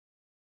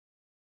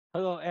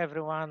Hello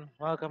everyone,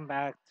 welcome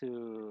back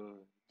to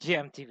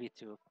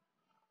GMTV2.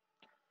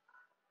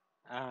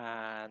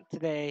 And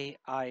today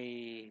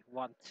I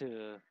want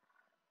to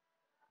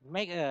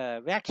make a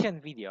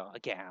reaction video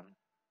again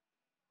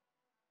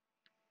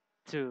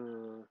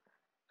to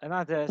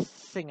another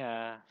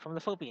singer from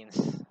the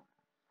Philippines.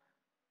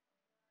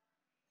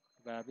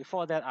 But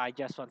before that, I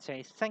just want to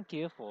say thank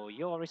you for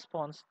your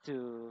response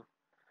to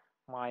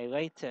my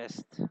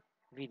latest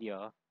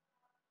video.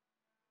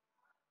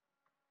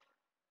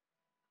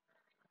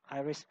 I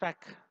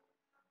respect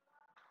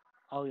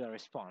all your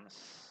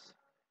response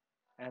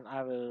and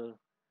I will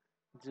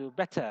do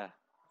better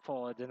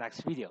for the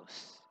next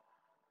videos.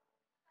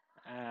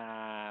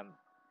 And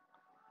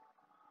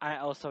I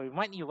also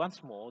remind you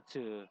once more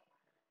to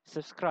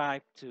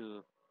subscribe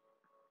to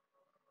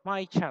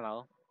my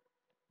channel,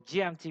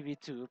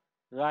 GMTV2,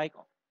 like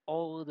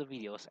all the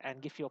videos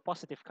and give your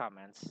positive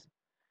comments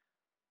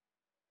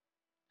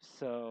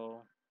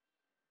so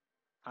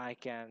I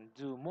can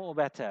do more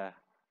better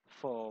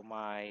for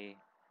my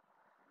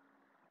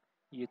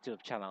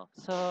YouTube channel.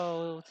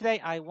 So today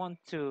I want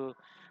to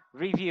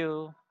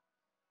review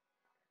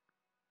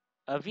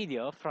a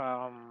video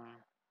from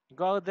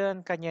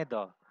Golden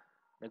Cañedo,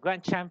 the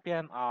grand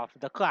champion of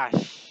The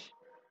Clash.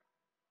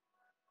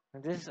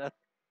 And this is a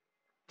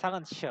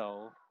talent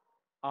show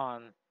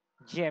on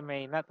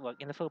GMA network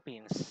in the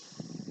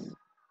Philippines.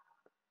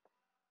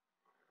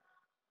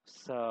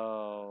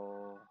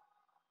 So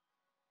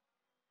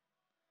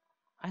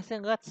I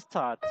think let's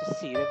start to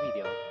see the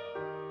video.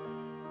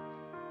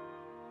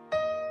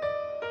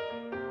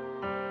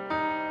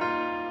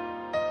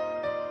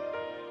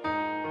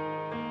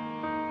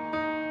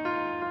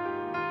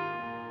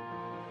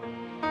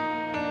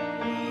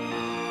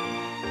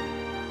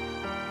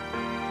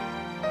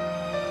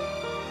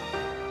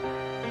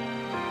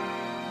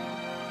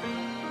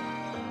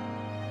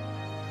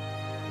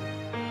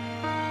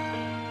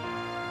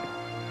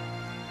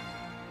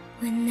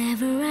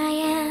 Whenever I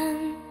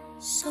am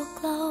so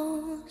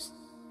close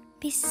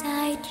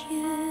beside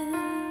you,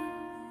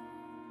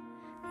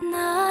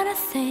 not a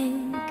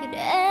thing could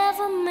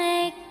ever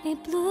make me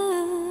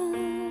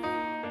blue.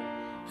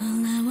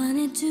 All I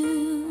wanna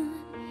do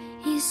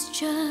is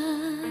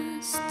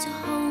just to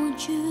hold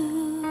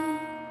you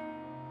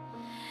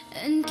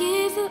and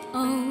give you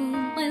all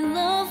my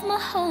love my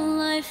whole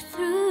life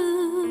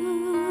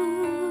through.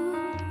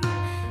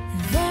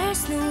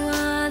 There's no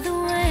other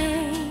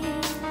way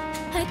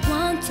I'd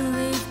want to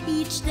live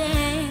each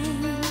day.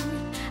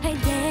 I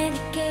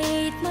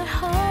dedicate my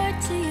heart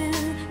to you,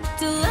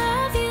 to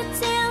love you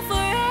till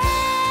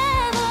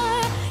forever.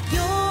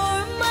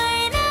 You're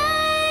my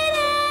night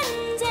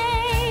and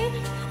day.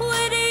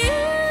 With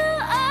you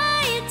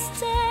I'd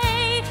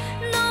stay,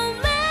 no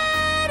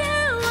matter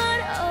what,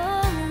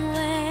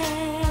 always.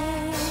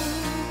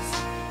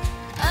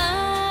 I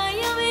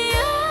am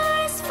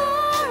yours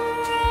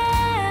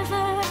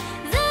forever.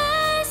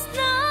 There's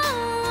no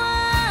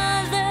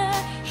other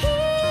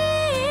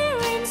here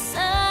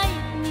inside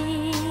me.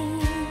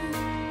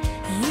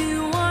 You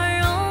are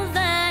all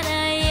that I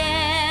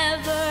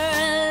ever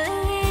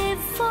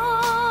live for,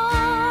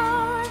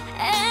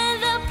 and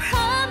the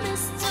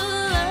promise to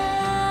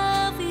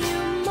love you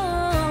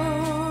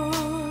more.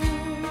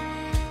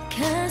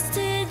 'Cause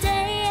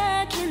today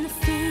I can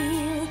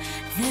feel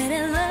that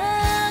I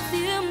love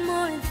you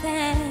more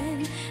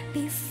than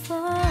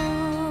before.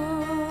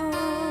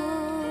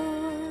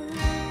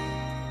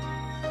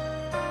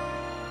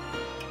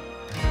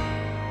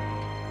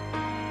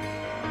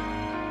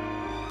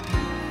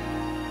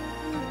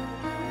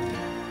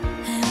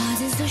 I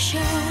wasn't so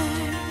sure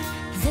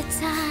the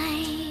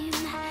time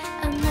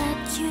I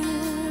met you,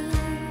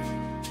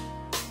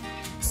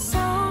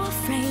 so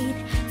afraid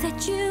that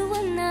you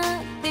would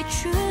not be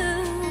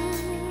true.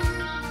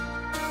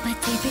 But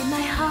deep in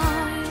my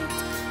heart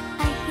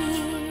I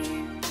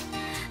hear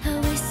a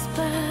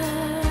whisper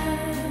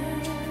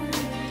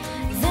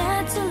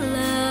that to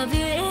love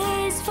you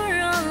is for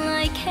all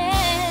I care.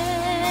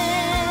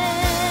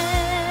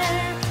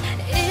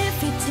 If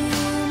you do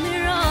me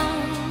wrong,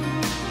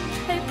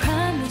 I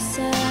promise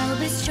I'll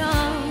be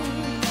strong,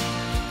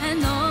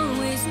 and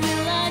always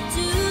will I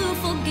do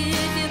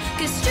forgive you.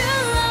 'Cause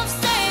true love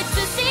stays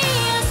to see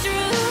us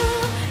through.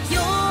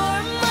 You're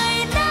my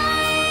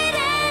night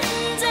and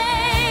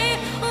day.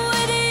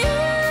 With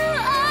you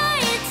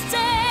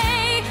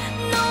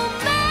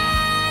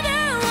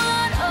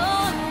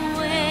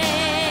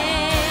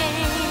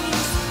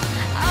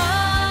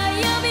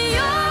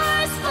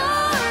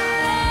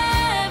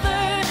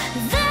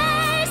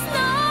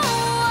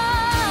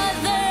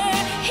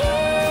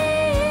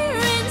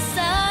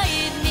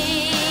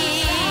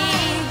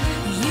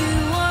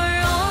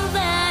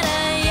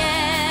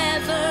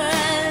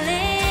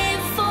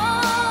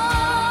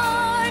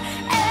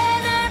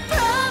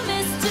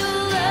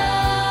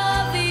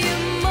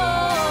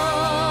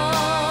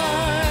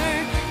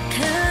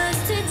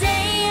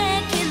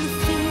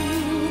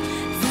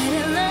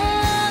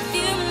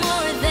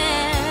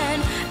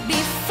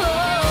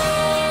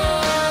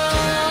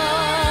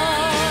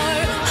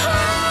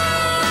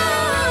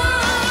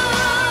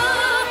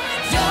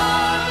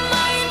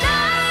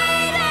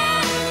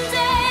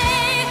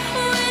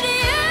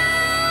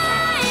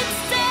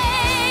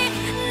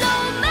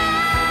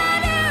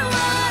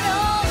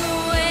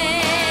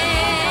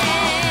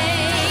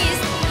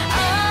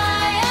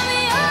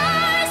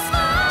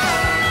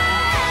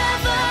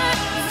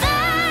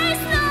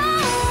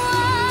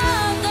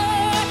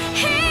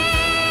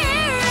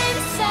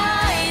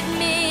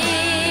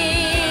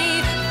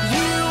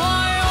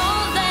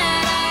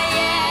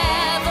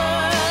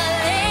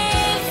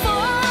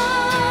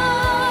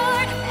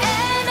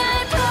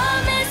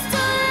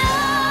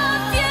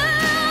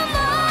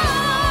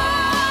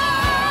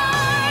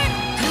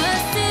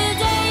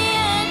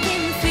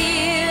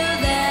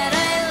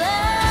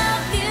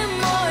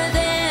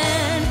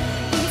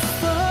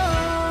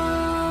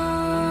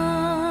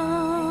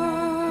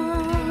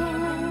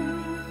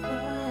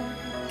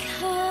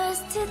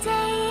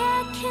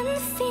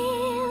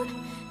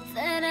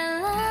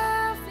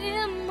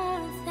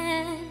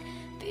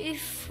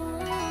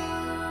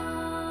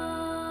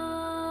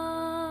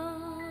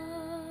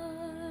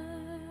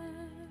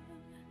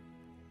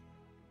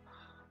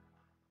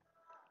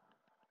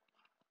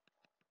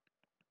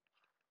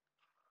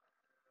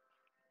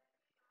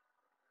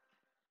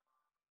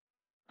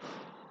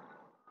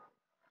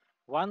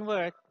One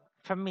word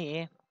from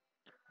me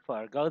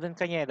for Golden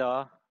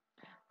Cañedo,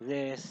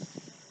 this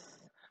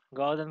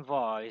golden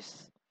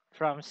voice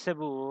from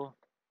Cebu,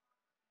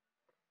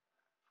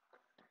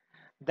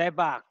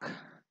 Debak.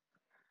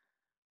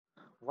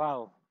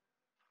 Wow,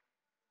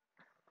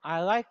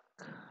 I like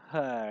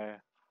her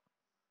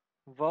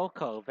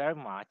vocal very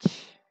much.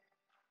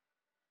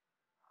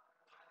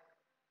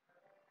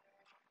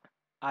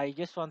 I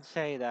just want to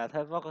say that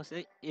her vocals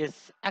is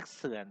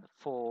excellent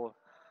for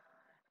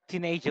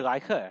teenager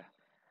like her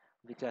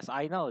because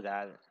I know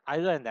that I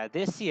learned that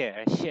this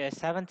year she is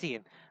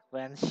 17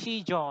 when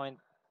she joined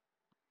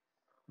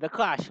the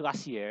Clash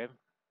last year.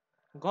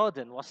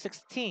 Golden was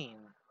 16,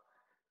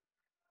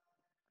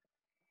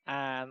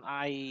 and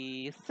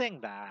I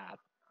think that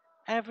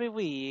every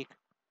week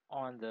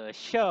on the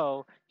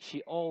show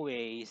she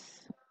always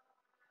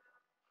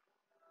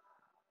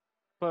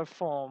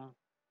perform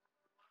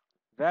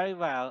very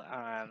well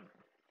and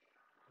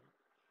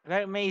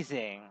very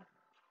amazing,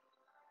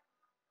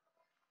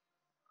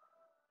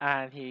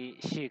 and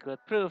she could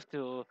prove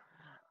to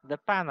the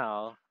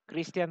panel,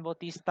 Christian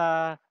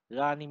Bautista,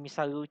 Rani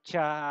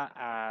Misalucha,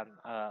 and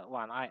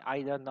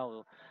I don't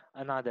know,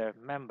 another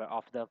member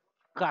of the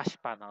Clash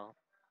panel,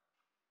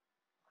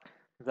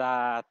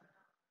 that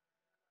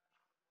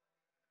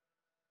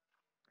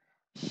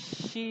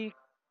she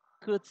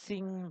could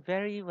sing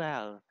very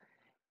well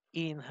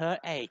in her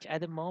age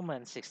at the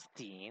moment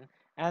 16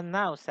 and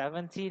now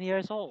 17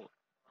 years old.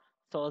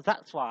 So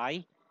that's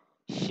why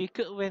she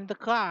could win the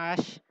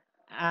Clash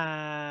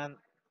and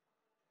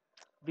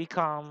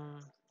become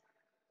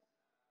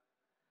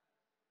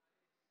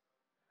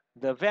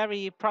the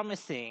very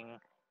promising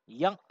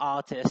young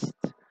artist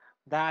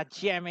that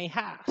GMA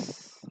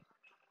has.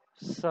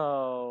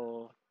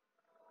 So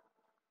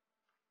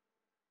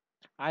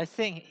I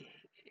think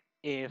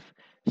if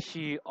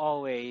she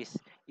always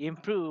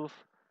improve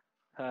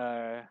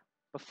her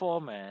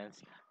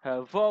performance,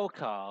 her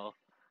vocal,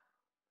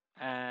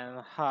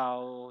 and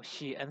how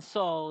she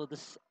ensouled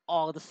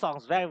all the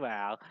songs very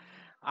well,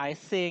 I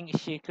think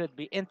she could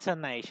be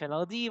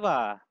international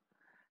diva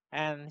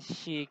and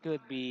she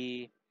could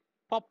be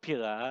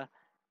popular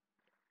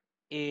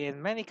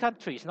in many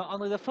countries, not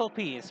only the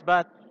Philippines,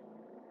 but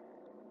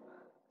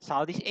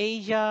Southeast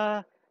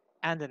Asia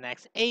and the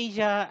next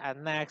Asia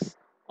and next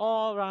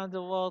all around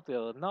the world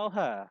will know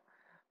her.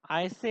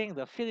 I think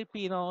the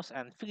Filipinos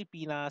and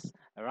Filipinas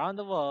around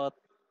the world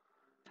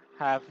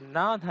have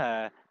known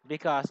her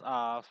because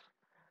of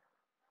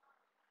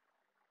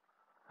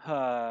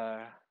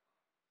her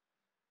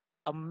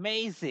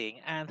amazing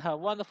and her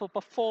wonderful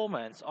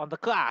performance on the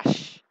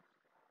Clash.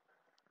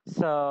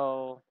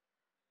 So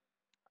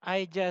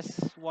I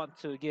just want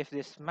to give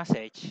this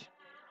message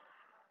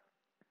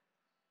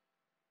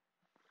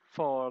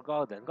for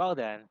Golden.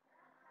 Golden,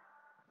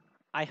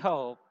 I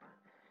hope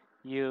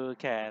you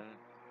can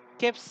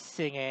keep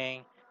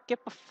singing,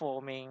 keep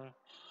performing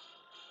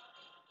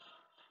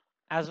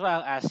as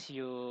well as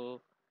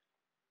you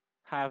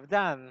have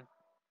done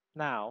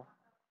now,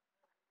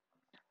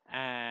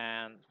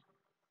 and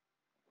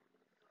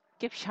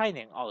keep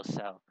shining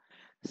also,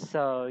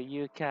 so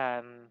you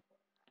can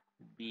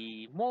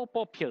be more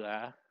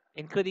popular,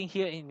 including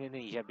here in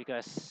Indonesia,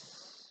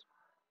 because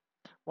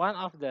one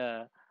of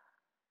the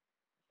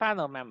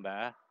panel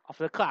member of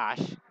the Clash,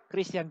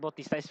 Christian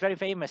Bautista, is very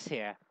famous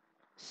here.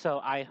 So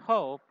I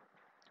hope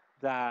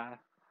that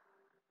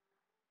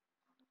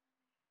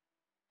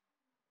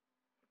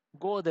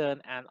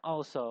Gordon and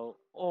also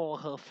all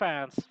her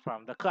fans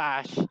from the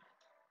Clash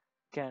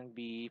can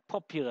be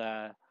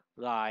popular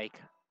like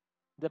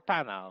the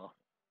panel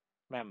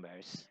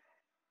members.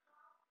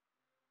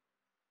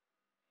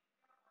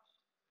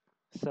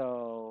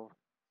 So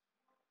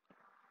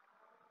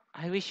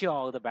I wish you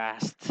all the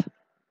best,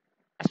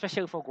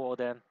 especially for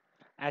Gordon.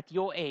 At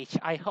your age,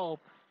 I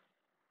hope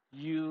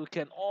you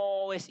can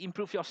always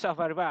improve yourself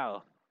very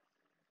well.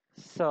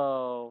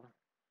 So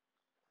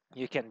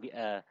you can be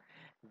a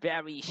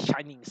very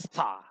shining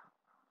star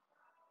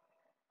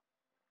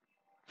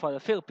for the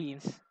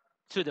Philippines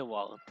to the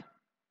world.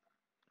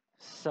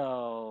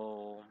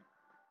 So,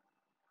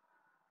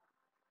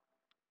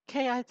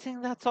 okay, I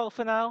think that's all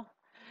for now.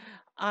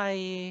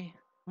 I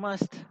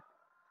must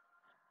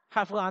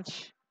have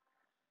lunch,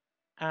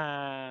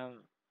 and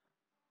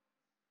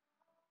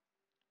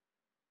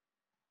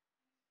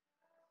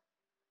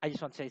I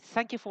just want to say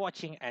thank you for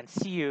watching and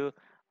see you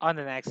on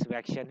the next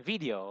reaction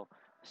video.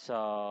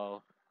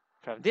 So,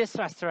 from this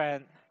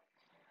restaurant,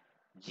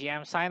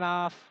 GM sign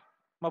off.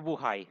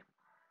 Mabuhay.